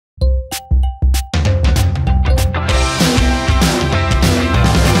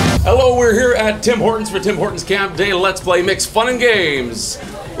we're here at Tim Hortons for Tim Hortons Camp Day Let's Play Mix Fun and Games.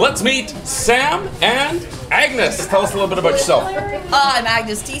 Let's meet Sam and Agnes. Tell us a little bit about yourself. I'm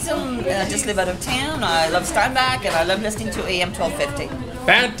Agnes. I just live out of town. I love Steinbach and I love listening to AM 1250.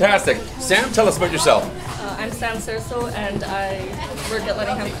 Fantastic. Sam, tell us about yourself. I'm Sam Serso and I work at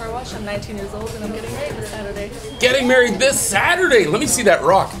Lettingham Car Wash. I'm 19 years old and I'm getting married this Saturday. Getting married this Saturday. Let me see that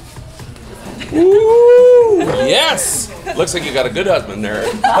rock. Ooh, yes. Looks like you got a good husband there.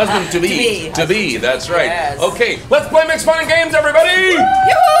 Husband to be. To be, that's right. Yes. Okay, let's play Mix Fun and Games, everybody.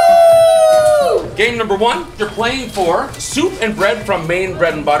 Yoo-hoo! Game number one, you're playing for soup and bread from Maine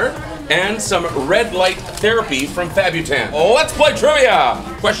Bread and Butter and some red light therapy from Fabutan. Let's play trivia.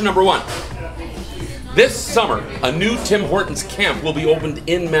 Question number one. This summer, a new Tim Hortons camp will be opened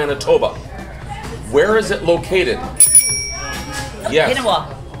in Manitoba. Where is it located? Yes.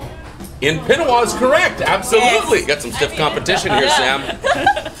 Pinawa. In Pinawa is correct, absolutely. Yes. Got some stiff competition here, Sam.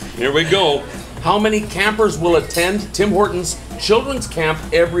 Here we go. How many campers will attend Tim Hortons Children's Camp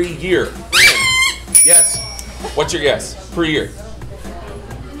every year? Yes. What's your guess per year?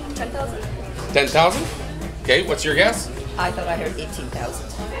 10,000. 10,000? Okay, what's your guess? I thought I heard 18,000.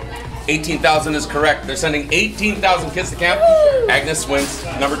 18,000 is correct. They're sending 18,000 kids to camp. Agnes wins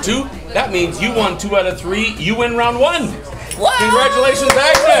number two. That means you won 2 out of 3. You win round 1. Wow. Congratulations,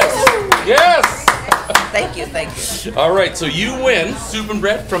 Agnes. Yes. Thank you, thank you. All right, so you win soup and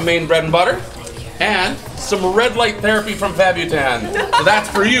bread from Maine Bread and Butter and some red light therapy from Fabutan. So that's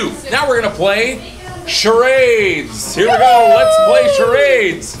for you. Now we're going to play charades. Here we go. Let's play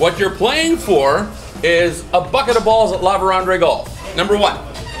charades. What you're playing for is a bucket of balls at La Vérandre Golf. Number 1.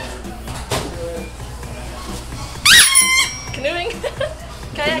 Canoeing.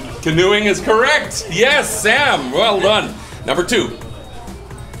 Kayaking. Canoeing is correct. Yes, Sam. Well done. Number 2.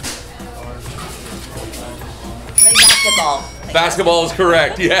 Play basketball. Basketball is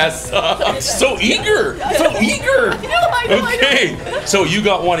correct. Yes. So eager. So eager. I know. Okay. So you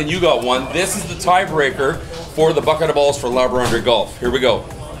got 1 and you got 1. This is the tiebreaker for the bucket of balls for La Vérandre Golf. Here we go.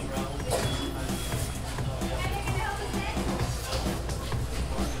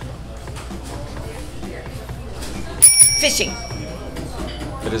 Fishing.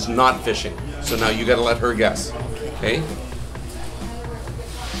 It is not fishing. So now you got to let her guess. Okay?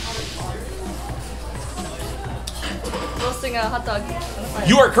 Roasting a hot dog on fire.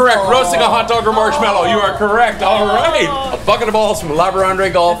 You are correct. Roasting a hot dog or marshmallow. You are correct. All right. A bucket of balls from La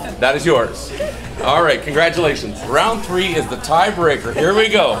Vérandre Golf. That is yours. All right. Congratulations. Round 3 is the tiebreaker. Here we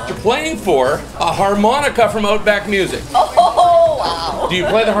go. You're playing for a harmonica from Outback Music. Oh, wow. Do you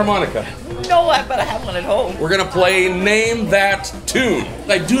play the harmonica? No, but I have one at home. We're going to play Name That Tune.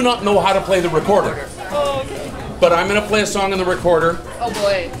 I do not know how to play the recorder. Oh, okay. But I'm going to play a song in the recorder. Oh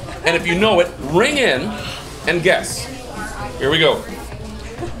boy. And if you know it, ring in and guess. Here we go.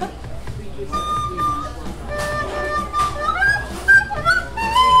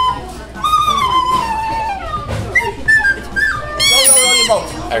 Row your boat.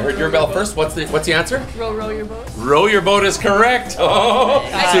 I heard your bell first. What's the answer? Row your boat. Row your boat is correct. Oh,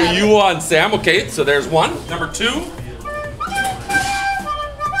 so you won, Sam. Okay, so there's 1. Number 2.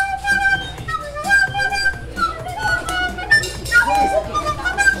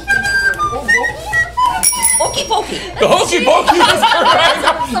 Hokey pokey. The hokey pokey is correct.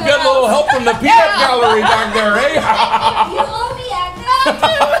 You got a little help from the peanut gallery back there, eh?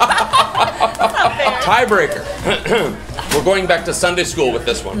 Tiebreaker. We're going back to Sunday school with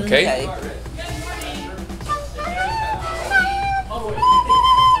this one, okay?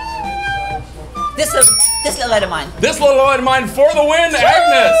 This little light of mine. This little light of mine for the win,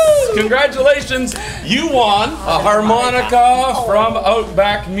 Agnes. Congratulations. You won a harmonica from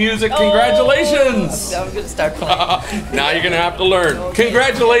Outback Music. Congratulations. I'm going to start playing. Now you're going to have to learn.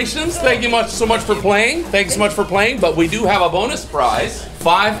 Congratulations. Thank you so much for playing. Thanks so much for playing. But we do have a bonus prize.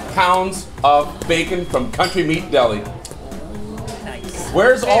 5 pounds of bacon from Country Meat Deli. Nice.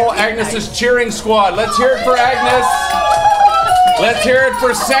 Where's all Agnes's cheering squad? Let's hear it for Agnes. Let's hear it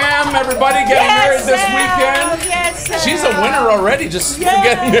for Sam. Everybody getting married this weekend. Yes, Sam. She's a winner already just for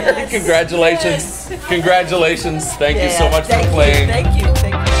getting married. Congratulations. Yes. Congratulations. Thank you so much for playing. Thank you.